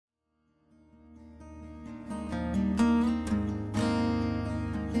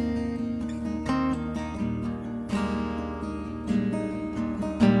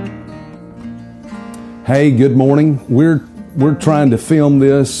Hey, good morning. We're trying to film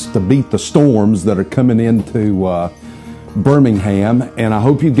this to beat the storms that are coming into Birmingham, and I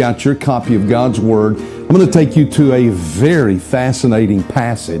hope you got your copy of God's Word. I'm going to take you to a very fascinating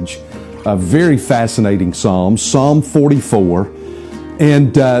passage, a very fascinating psalm, Psalm 44,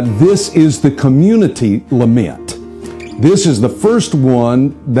 and this is the community lament. This is the first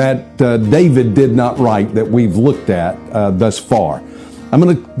one that David did not write that we've looked at thus far. I'm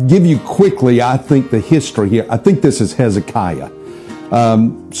going to give you quickly, I think, the history here. I think this is Hezekiah.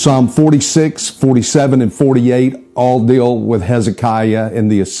 Psalm 46, 47, and 48 all deal with Hezekiah and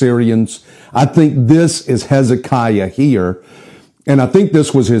the Assyrians. I think this is Hezekiah here. And I think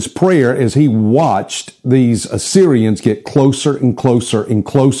this was his prayer as he watched these Assyrians get closer and closer and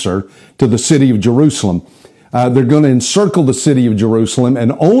closer to the city of Jerusalem. They're going to encircle the city of Jerusalem,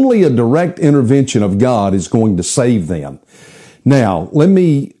 and only a direct intervention of God is going to save them. Now, let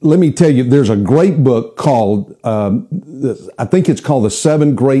me tell you, there's a great book called, I think it's called The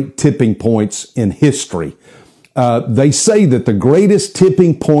 7 Great Tipping Points in History. They say that the greatest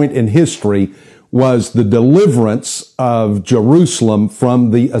tipping point in history was the deliverance of Jerusalem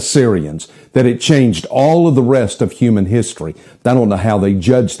from the Assyrians, that it changed all of the rest of human history. I don't know how they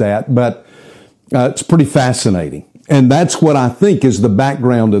judge that, but it's pretty fascinating. And that's what I think is the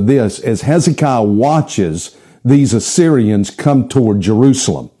background of this, as Hezekiah watches these Assyrians come toward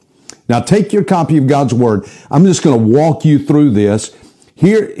Jerusalem. Now take your copy of God's Word. I'm just going to walk you through this.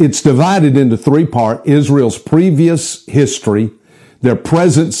 Here it's divided into 3 parts: Israel's previous history, their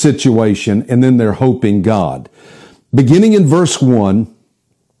present situation, and then their hope in God. Beginning in verse 1,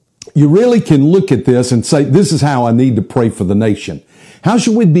 you really can look at this and say, this is how I need to pray for the nation. How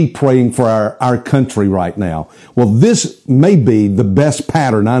should we be praying for our country right now? Well, this may be the best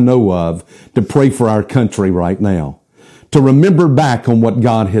pattern I know of to pray for our country right now. To remember back on what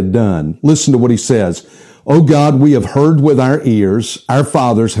God had done. Listen to what he says. "O God, we have heard with our ears. Our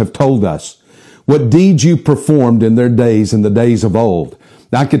fathers have told us what deeds you performed in their days, in the days of old."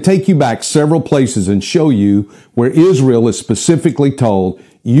 Now, I could take you back several places and show you where Israel is specifically told,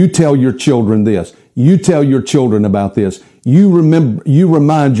 you tell your children this. You tell your children about this. You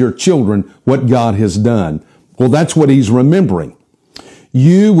remind your children what God has done. Well, that's what he's remembering.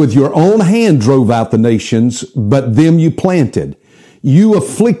 You with your own hand drove out the nations, but them you planted. You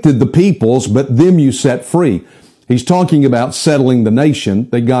afflicted the peoples, but them you set free. He's talking about settling the nation,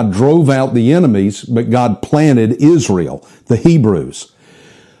 that God drove out the enemies, but God planted Israel, the Hebrews.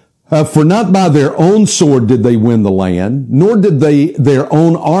 For not by their own sword did they win the land, nor did their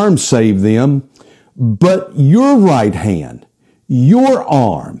own arm save them, but your right hand, your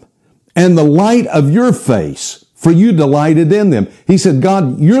arm, and the light of your face, for you delighted in them. He said,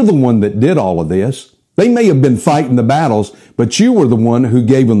 God, you're the one that did all of this. They may have been fighting the battles, but you were the one who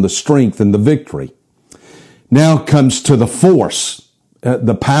gave them the strength and the victory. Now comes to the force,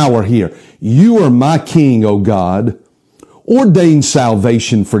 the power here. You are my king, O God. Ordain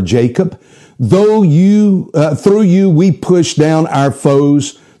salvation for Jacob. Through you we push down our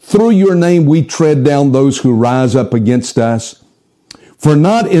foes. Through your name we tread down those who rise up against us. For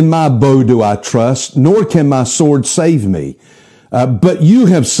not in my bow do I trust, nor can my sword save me. But you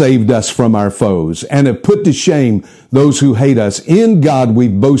have saved us from our foes and have put to shame those who hate us. In God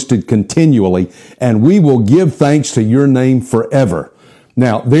we've boasted continually, and we will give thanks to your name forever.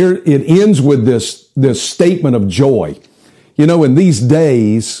 Now, there it ends with this statement of joy. You know, in these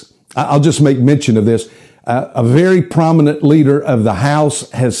days, I'll just make mention of this. A very prominent leader of the House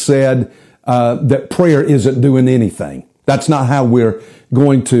has said that prayer isn't doing anything. That's not how we're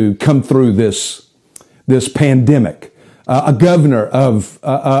going to come through this pandemic. A governor of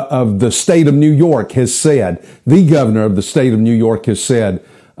the state of New York has said, the governor of the state of New York has said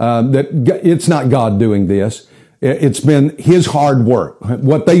that it's not God doing this. It's been his hard work,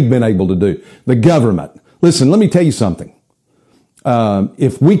 what they've been able to do. The government. Listen, let me tell you something.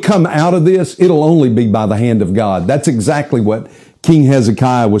 If we come out of this, it'll only be by the hand of God. That's exactly what King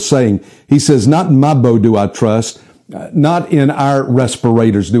Hezekiah was saying. He says, not in my bow do I trust, not in our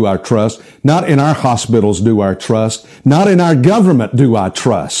respirators do I trust, not in our hospitals do I trust, not in our government do I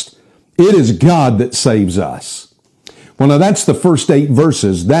trust. It is God that saves us. Well, now that's the first 8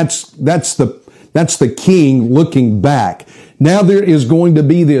 verses. That's the king looking back. Now there is going to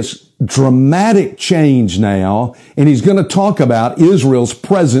be this dramatic change now, and he's going to talk about Israel's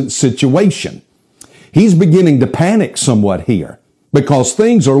present situation. He's beginning to panic somewhat here because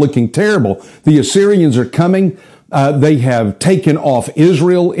things are looking terrible. The Assyrians are coming. They have taken off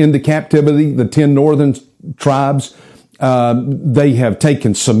Israel into captivity, the 10 northern tribes. They have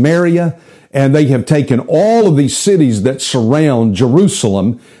taken Samaria, and they have taken all of these cities that surround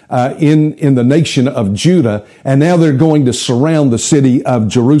Jerusalem in the nation of Judah, and now they're going to surround the city of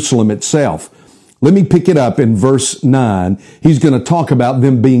Jerusalem itself. Let me pick it up in verse 9. He's going to talk about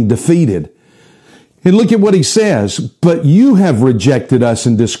them being defeated. And look at what he says. But you have rejected us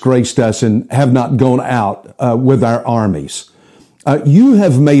and disgraced us and have not gone out with our armies. You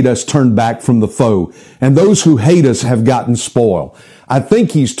have made us turn back from the foe, and those who hate us have gotten spoil. I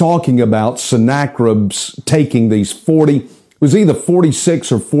think he's talking about Sennacherib's taking these 40, it was either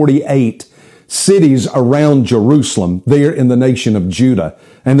 46 or 48 cities around Jerusalem there in the nation of Judah.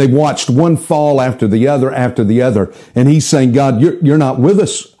 And they watched one fall after the other. And he's saying, God, you're not with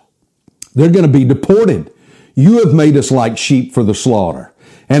us. They're going to be deported. You have made us like sheep for the slaughter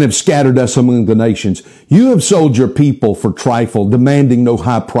and have scattered us among the nations. You have sold your people for trifle, demanding no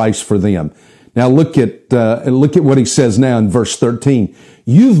high price for them. Now look at what he says now in verse 13.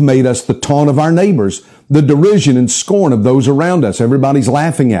 You've made us the taunt of our neighbors, the derision and scorn of those around us. Everybody's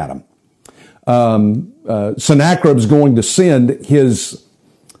laughing at them. Sennacherib's going to send his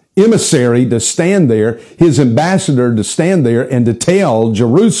emissary to stand there, his ambassador to stand there and to tell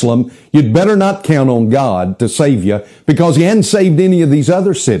Jerusalem, you'd better not count on God to save you, because he hadn't saved any of these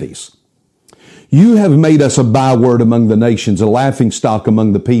other cities. You have made us a byword among the nations, a laughingstock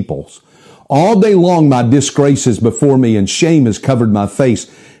among the peoples. All day long my disgrace is before me, and shame has covered my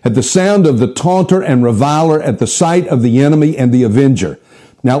face at the sound of the taunter and reviler, at the sight of the enemy and the avenger.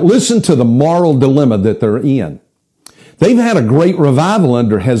 Now listen to the moral dilemma that they're in. They've had a great revival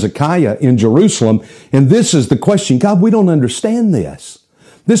under Hezekiah in Jerusalem, and this is the question. God, we don't understand this.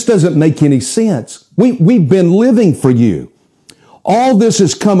 This doesn't make any sense. We've been living for you. All this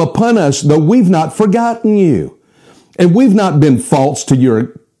has come upon us, though we've not forgotten you. And we've not been false to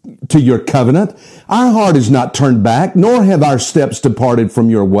your covenant. Our heart is not turned back, nor have our steps departed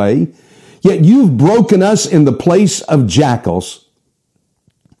from your way. Yet you've broken us in the place of jackals,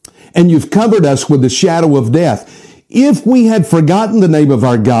 and you've covered us with the shadow of death. If we had forgotten the name of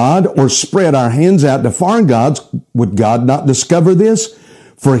our God or spread our hands out to foreign gods, would God not discover this?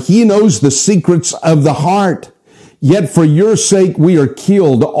 For he knows the secrets of the heart. Yet for your sake we are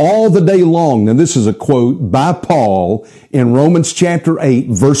killed all the day long. And this is a quote by Paul in Romans chapter 8,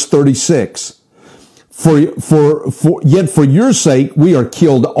 verse 36. Yet for your sake we are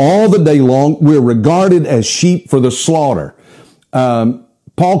killed all the day long. We're regarded as sheep for the slaughter.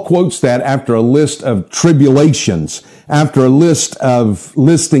 Paul quotes that after a list of tribulations, after a list of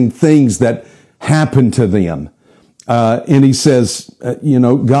listing things that happened to them. And he says,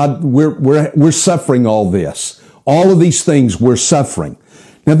 God, we're suffering all this. All of these things we're suffering.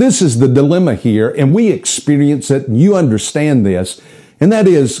 Now this is the dilemma here, and we experience it, and you understand this. And that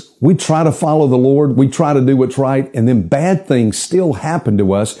is, we try to follow the Lord, we try to do what's right, and then bad things still happen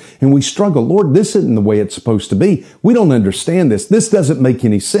to us, and we struggle. Lord, this isn't the way it's supposed to be. We don't understand this. This doesn't make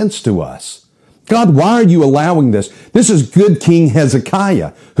any sense to us. God, why are you allowing this? This is good King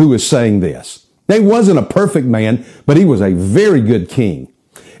Hezekiah who is saying this. He wasn't a perfect man, but he was a very good king.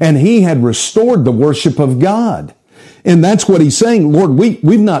 And he had restored the worship of God. And that's what he's saying. Lord,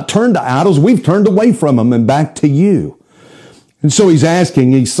 we've not turned to idols. We've turned away from them and back to you. And so he's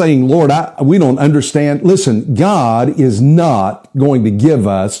saying, Lord, we don't understand. Listen, God is not going to give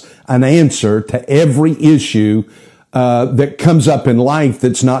us an answer to every issue that comes up in life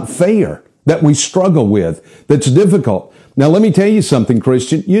that's not fair, that we struggle with, that's difficult. Now, let me tell you something,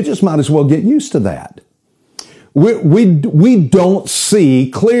 Christian. You just might as well get used to that. We don't see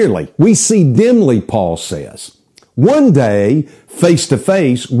clearly. We see dimly, Paul says. One day, face to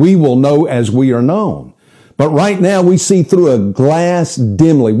face, we will know as we are known. But right now, we see through a glass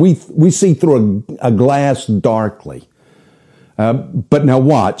dimly. We see through a glass darkly. But now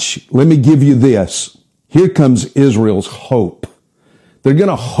watch. Let me give you this. Here comes Israel's hope. They're going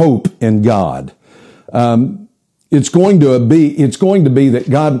to hope in God. It's going to be that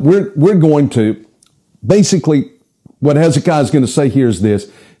God, we're going to, basically, what Hezekiah is going to say here is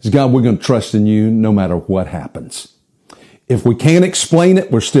this, is God, we're going to trust in you no matter what happens. If we can't explain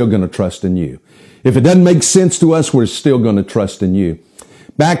it, we're still going to trust in you. If it doesn't make sense to us, we're still going to trust in you.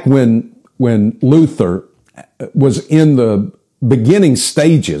 Back when Luther was in the beginning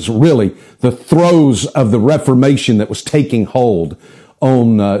stages, really, the throes of the Reformation that was taking hold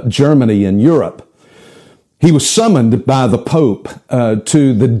on Germany and Europe, he was summoned by the Pope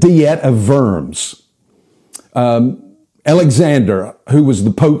to the Diet of Worms. Alexander, who was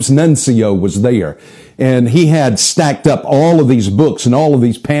the Pope's nuncio, was there. And he had stacked up all of these books and all of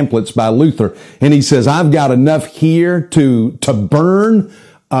these pamphlets by Luther. And he says, I've got enough here to burn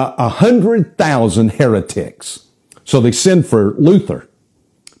 100,000 heretics. So they send for Luther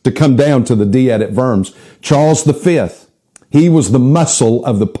to come down to the Diet at Worms. Charles V, he was the muscle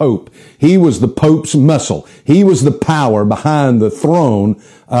of the Pope. He was the Pope's muscle. He was the power behind the throne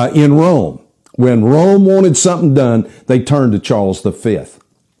in Rome. When Rome wanted something done, they turned to Charles V.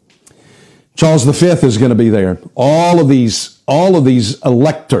 Charles V is going to be there. All of these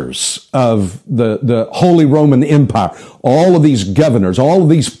electors of the Holy Roman Empire, all of these governors, all of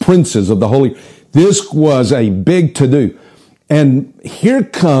these princes of the Holy, this was a big to-do. And here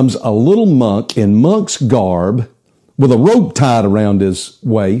comes a little monk in monk's garb with a rope tied around his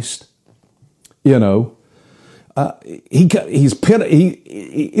waist. You know, it's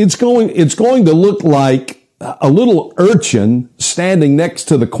going to look like a little urchin standing next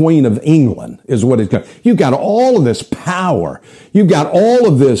to the Queen of England is what it's got. You've got all of this power. You've got all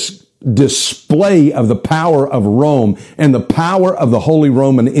of this display of the power of Rome and the power of the Holy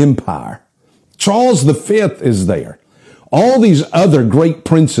Roman Empire. Charles V is there. All these other great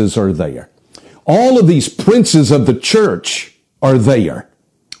princes are there. All of these princes of the church are there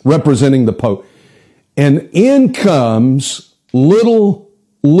representing the Pope. And in comes little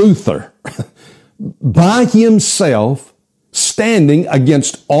Luther by himself, standing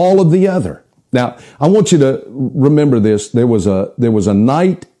against all of the other. Now, I want you to remember this. There was a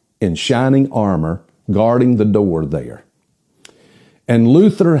knight in shining armor guarding the door there. And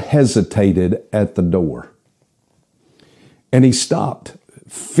Luther hesitated at the door. And he stopped,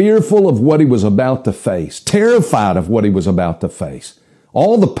 fearful of what he was about to face, terrified of what he was about to face.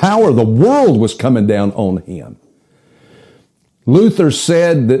 All the power of the world was coming down on him. Luther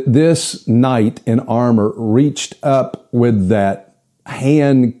said that this knight in armor reached up with that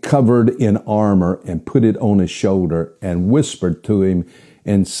hand covered in armor and put it on his shoulder and whispered to him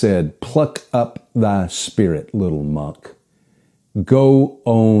and said, "Pluck up thy spirit, little monk. Go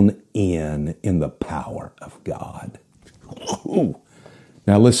on in the power of God." Ooh.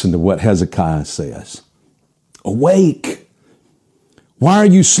 Now listen to what Hezekiah says. "Awake. Why are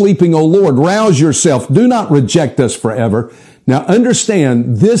you sleeping, O Lord? Rouse yourself. Do not reject us forever." Now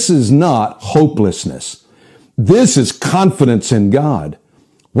understand, this is not hopelessness. This is confidence in God.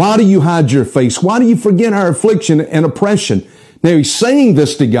 Why do you hide your face? Why do you forget our affliction and oppression? Now he's saying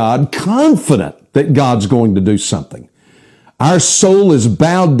this to God, confident that God's going to do something. Our soul is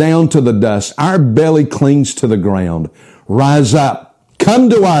bowed down to the dust. Our belly clings to the ground. Rise up.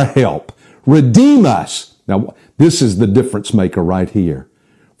 Come to our help. Redeem us. Now, this is the difference maker right here.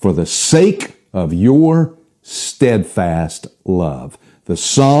 For the sake of your steadfast love. The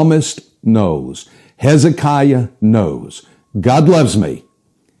psalmist knows. Hezekiah knows. God loves me.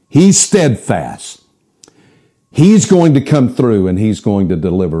 He's steadfast. He's going to come through and he's going to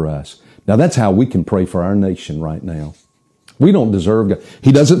deliver us. Now, that's how we can pray for our nation right now. We don't deserve God.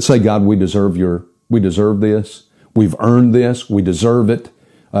 He doesn't say, "God, we deserve this. We've earned this. We deserve it.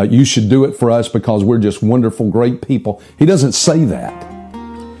 You should do it for us because we're just wonderful, great people." He doesn't say that.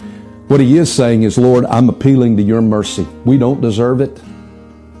 What he is saying is, "Lord, I'm appealing to your mercy. We don't deserve it,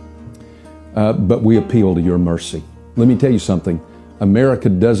 but we appeal to your mercy." Let me tell you something. America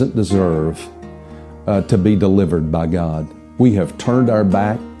doesn't deserve to be delivered by God. We have turned our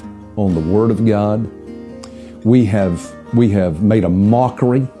back on the Word of God. We have made a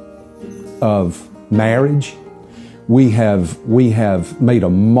mockery of marriage. We have made a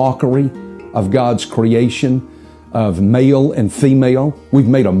mockery of God's creation of male and female. We've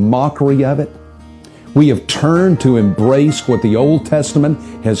made a mockery of it. We have turned to embrace what the Old Testament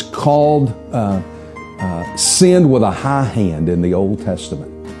has called sin with a high hand in the Old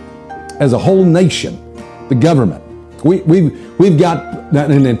Testament. As a whole nation, the government, we've got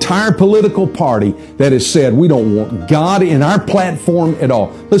an entire political party that has said we don't want God in our platform at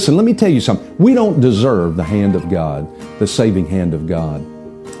all. Listen, let me tell you something. We don't deserve the hand of God, the saving hand of God.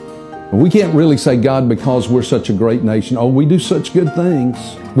 We can't really say, "God, because we're such a great nation, oh, we do such good things."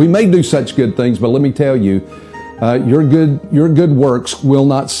 We may do such good things, but let me tell you, your good works will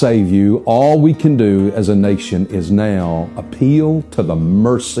not save you. All we can do as a nation is now appeal to the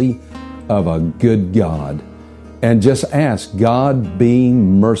mercy of a good God and just ask, "God, be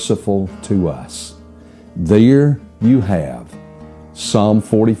merciful to us." There you have Psalm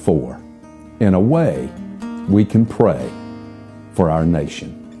 44. In a way, we can pray for our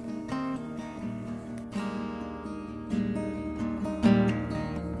nation.